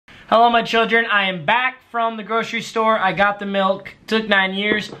Hello, my children. I am back from the grocery store. I got the milk. Took 9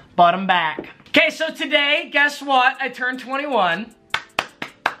 years, but I'm back. Okay, so today, guess what? I turned 21.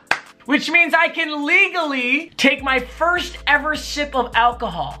 Which means I can legally take my first ever sip of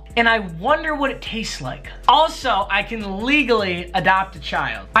alcohol. And I wonder what it tastes like. Also, I can legally adopt a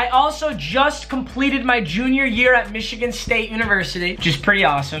child. I also just completed my junior year at Michigan State University, which is pretty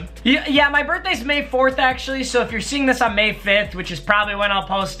awesome. Yeah, my birthday's May 4th actually, so if you're seeing this on May 5th, which is probably when I'll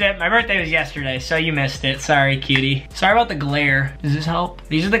post it, my birthday was yesterday, so you missed it. Sorry, cutie. Sorry about the glare. Does this help?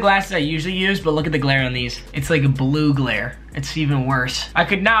 These are the glasses I usually use, but look at the glare on these. It's like a blue glare. It's even worse. I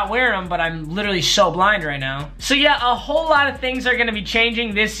could not wear them, but I'm literally so blind right now. So yeah, a whole lot of things are gonna be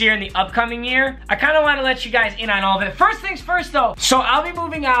changing this year and the upcoming year. I kinda wanna let you guys in on all of it. First things first though, so I'll be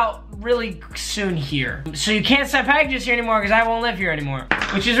moving out really soon here. So you can't send packages here anymore because I won't live here anymore.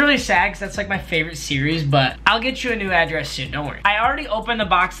 Which is really sad because that's like my favorite series, but I'll get you a new address soon, don't worry. I already opened the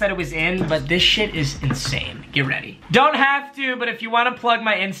box that it was in, but this shit is insane. Get ready. Don't have to, but if you wanna plug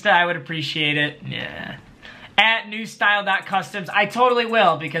my Insta, I would appreciate it. Yeah. At newstyle.customs. I totally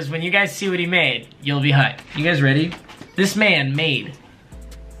will, because when you guys see what he made, you'll be hyped. You guys ready? This man made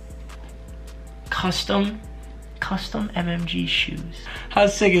custom MMG shoes. How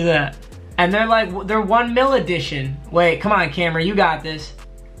sick is that? And they're 1 mil edition. Wait, come on camera, you got this.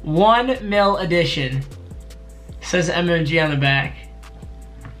 1 mil edition. Says MMG on the back.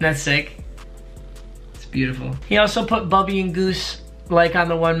 That's sick. It's beautiful. He also put Bubby and Goose like on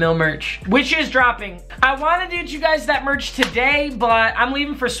the 1 mil merch, which is dropping. I wanted to get you guys that merch today, but I'm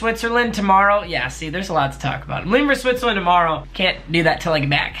leaving for Switzerland tomorrow. Yeah, see, there's a lot to talk about. I'm leaving for Switzerland tomorrow. Can't do that till I get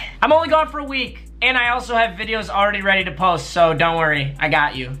back. I'm only gone for a week, and I also have videos already ready to post, so don't worry, I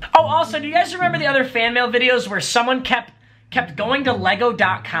got you. Oh, also, do you guys remember the other fan mail videos where someone kept going to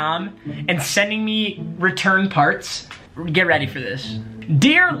lego.com and sending me return parts? Get ready for this.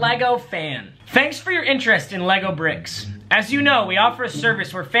 Dear Lego fan, thanks for your interest in Lego bricks. As you know, we offer a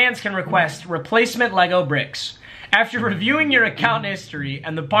service where fans can request replacement Lego bricks. After reviewing your account history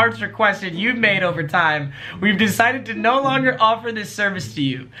and the parts requested you've made over time, we've decided to no longer offer this service to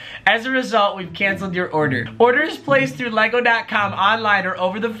you. As a result, we've canceled your order. Orders placed through lego.com online or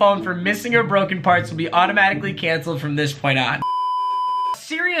over the phone for missing or broken parts will be automatically canceled from this point on.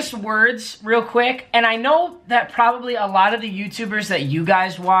 Serious words real quick, and I know that probably a lot of the YouTubers that you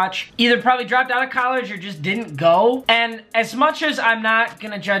guys watch either probably dropped out of college or just didn't go, and as much as I'm not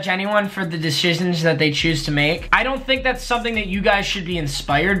gonna judge anyone for the decisions that they choose to make, I don't think that's something that you guys should be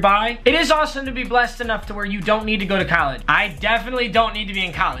inspired by. It is awesome to be blessed enough to where you don't need to go to college. I definitely don't need to be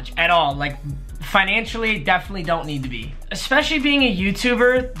in college at all. Like, financially, definitely don't need to be. Especially being a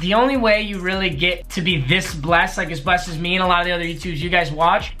YouTuber, the only way you really get to be this blessed, like as blessed as me and a lot of the other YouTubers you guys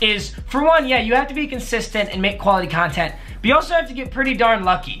watch, is, for one, yeah, you have to be consistent and make quality content, but you also have to get pretty darn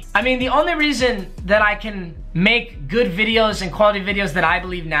lucky. I mean, the only reason that I can make good videos and quality videos that I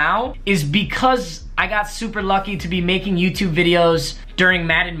believe now is because I got super lucky to be making YouTube videos during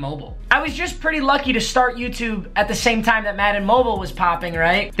Madden Mobile. I was just pretty lucky to start YouTube at the same time that Madden Mobile was popping,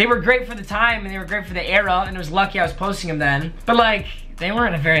 right? They were great for the time and they were great for the era, and it was lucky I was posting them then. But like, they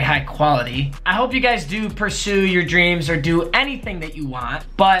weren't a very high quality. I hope you guys do pursue your dreams or do anything that you want,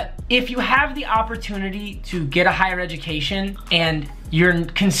 but if you have the opportunity to get a higher education and you're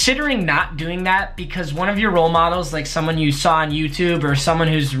considering not doing that because one of your role models, like someone you saw on YouTube or someone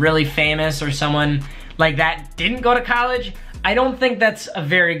who's really famous or someone like that, didn't go to college, I don't think that's a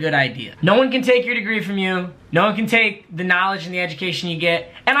very good idea. No one can take your degree from you. No one can take the knowledge and the education you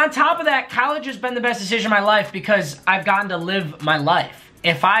get. And on top of that, college has been the best decision of my life because I've gotten to live my life.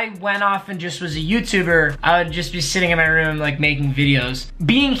 If I went off and just was a YouTuber, I would just be sitting in my room like making videos.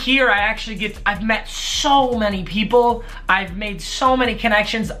 Being here, I've met so many people. I've made so many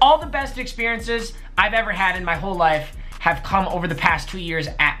connections. All the best experiences I've ever had in my whole life have come over the past 2 years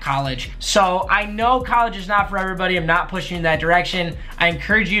at college. So I know college is not for everybody. I'm not pushing you in that direction. I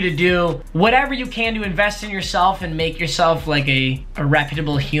encourage you to do whatever you can to invest in yourself and make yourself like a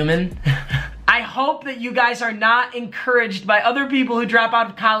reputable human. I hope that you guys are not encouraged by other people who drop out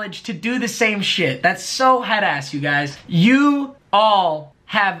of college to do the same shit. That's so head-ass, you guys. You all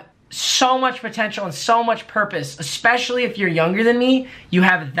have so much potential and so much purpose, especially if you're younger than me. You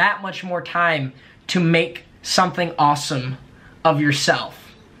have that much more time to make something awesome of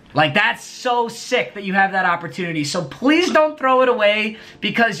yourself. Like, that's so sick that you have that opportunity. So please don't throw it away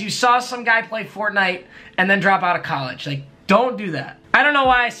because you saw some guy play Fortnite and then drop out of college. Like, don't do that. I don't know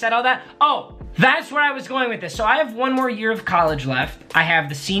why I said all that. Oh, that's where I was going with this. So I have 1 more year of college left. I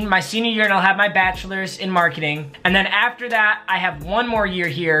have my senior year and I'll have my bachelor's in marketing. And then after that, I have 1 more year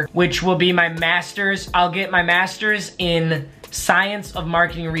here, which will be my master's. I'll get my master's in Science of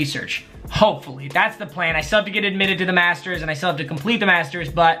Marketing Research. Hopefully, that's the plan. I still have to get admitted to the Masters and I still have to complete the Masters,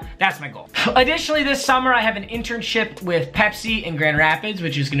 but that's my goal. Additionally, this summer I have an internship with Pepsi in Grand Rapids,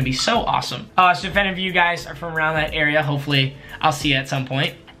 which is gonna be so awesome. So if any of you guys are from around that area, hopefully I'll see you at some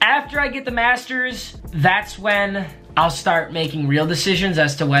point. After I get the Masters, that's when I'll start making real decisions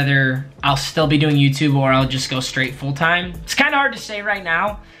as to whether I'll still be doing YouTube or I'll just go straight full-time. It's kind of hard to say right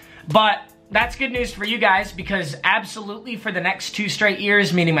now, but that's good news for you guys because absolutely for the next 2 straight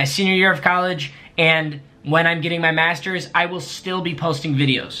years, meaning my senior year of college and when I'm getting my Masters, I will still be posting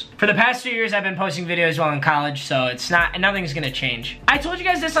videos. For the past 2 years, I've been posting videos while in college, so nothing's gonna change. I told you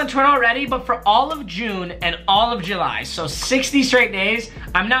guys this on Twitter already, but for all of June and all of July, so 60 straight days,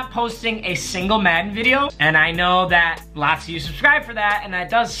 I'm not posting a single Madden video, and I know that lots of you subscribe for that, and that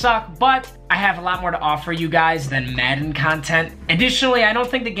does suck, but I have a lot more to offer you guys than Madden content. Additionally, I don't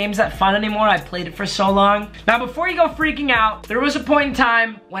think the game's that fun anymore. I've played it for so long. Now, before you go freaking out, there was a point in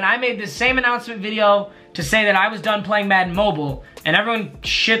time when I made this same announcement video to say that I was done playing Madden Mobile, and everyone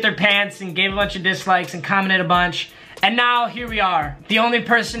shit their pants and gave a bunch of dislikes and commented a bunch, and now here we are. The only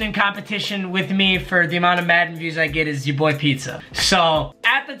person in competition with me for the amount of Madden views I get is your boy Pizza. So,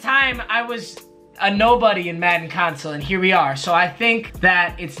 at the time, I was a nobody in Madden console, and here we are. So I think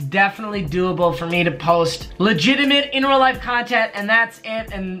that it's definitely doable for me to post legitimate in real life content, and that's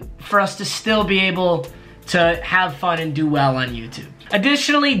it, and for us to still be able to have fun and do well on YouTube.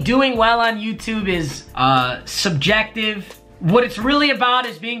 Additionally, doing well on YouTube is subjective. What it's really about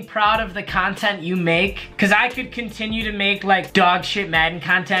is being proud of the content you make, because I could continue to make like dog shit Madden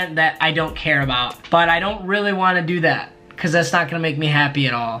content that I don't care about, but I don't really want to do that because that's not gonna make me happy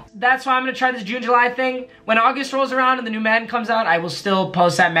at all. That's why I'm gonna try this June, July thing. When August rolls around and the new Madden comes out, I will still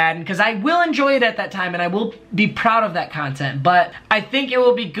post that Madden because I will enjoy it at that time and I will be proud of that content, but I think it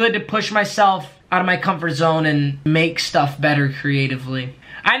will be good to push myself out of my comfort zone and make stuff better creatively.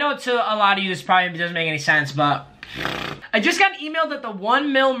 I know to a lot of you this probably doesn't make any sense, but I just got an email that the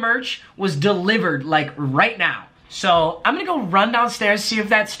 1 mil merch was delivered like right now. So I'm gonna go run downstairs, see if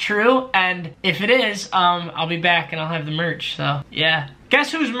that's true, and if it is, I'll be back and I'll have the merch, so yeah.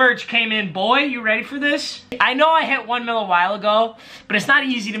 Guess whose merch came in, boy? You ready for this? I know I hit 1 mil a while ago, but it's not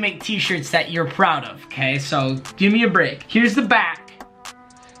easy to make t-shirts that you're proud of, okay? So give me a break. Here's the back.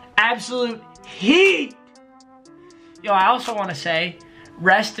 Absolute heat. Yo, I also want to say,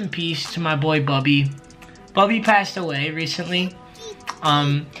 rest in peace to my boy Bubby. Bubby passed away recently.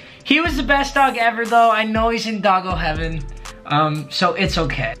 He was the best dog ever though. I know he's in doggo heaven, so it's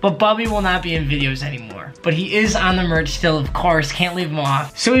okay. But Bubby will not be in videos anymore. But he is on the merch still, of course. Can't leave him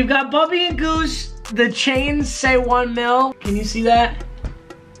off. So we've got Bubby and Goose. The chains say 1 mil. Can you see that?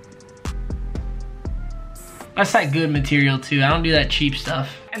 That's like good material too. I don't do that cheap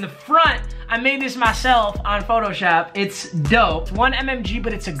stuff. And the front, I made this myself on Photoshop. It's dope. It's 1 MMG,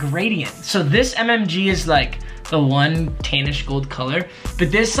 but it's a gradient. So this MMG is like the one tannish gold color,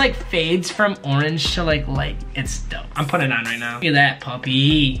 but this like fades from orange to like light. It's dope. I'm putting it on right now. Look at that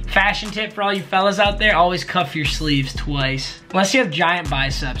puppy. Fashion tip for all you fellas out there, always cuff your sleeves twice. Unless you have giant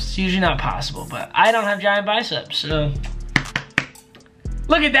biceps. It's usually not possible, but I don't have giant biceps, so.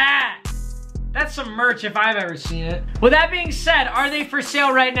 Look at that. That's some merch if I've ever seen it. With that being said, are they for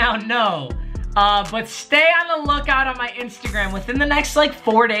sale right now? No. But stay on the lookout on my Instagram within the next like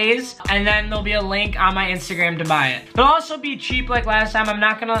 4 days, and then there'll be a link on my Instagram to buy it. It'll also be cheap like last time.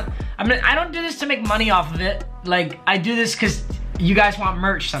 I don't do this to make money off of it. Like, I do this because you guys want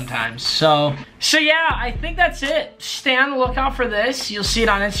merch sometimes. So yeah, I think that's it. Stay on the lookout for this. You'll see it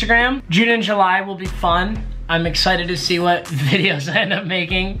on Instagram. June and July will be fun. I'm excited to see what videos I end up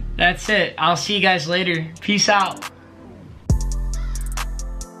making. That's it. I'll see you guys later. Peace out.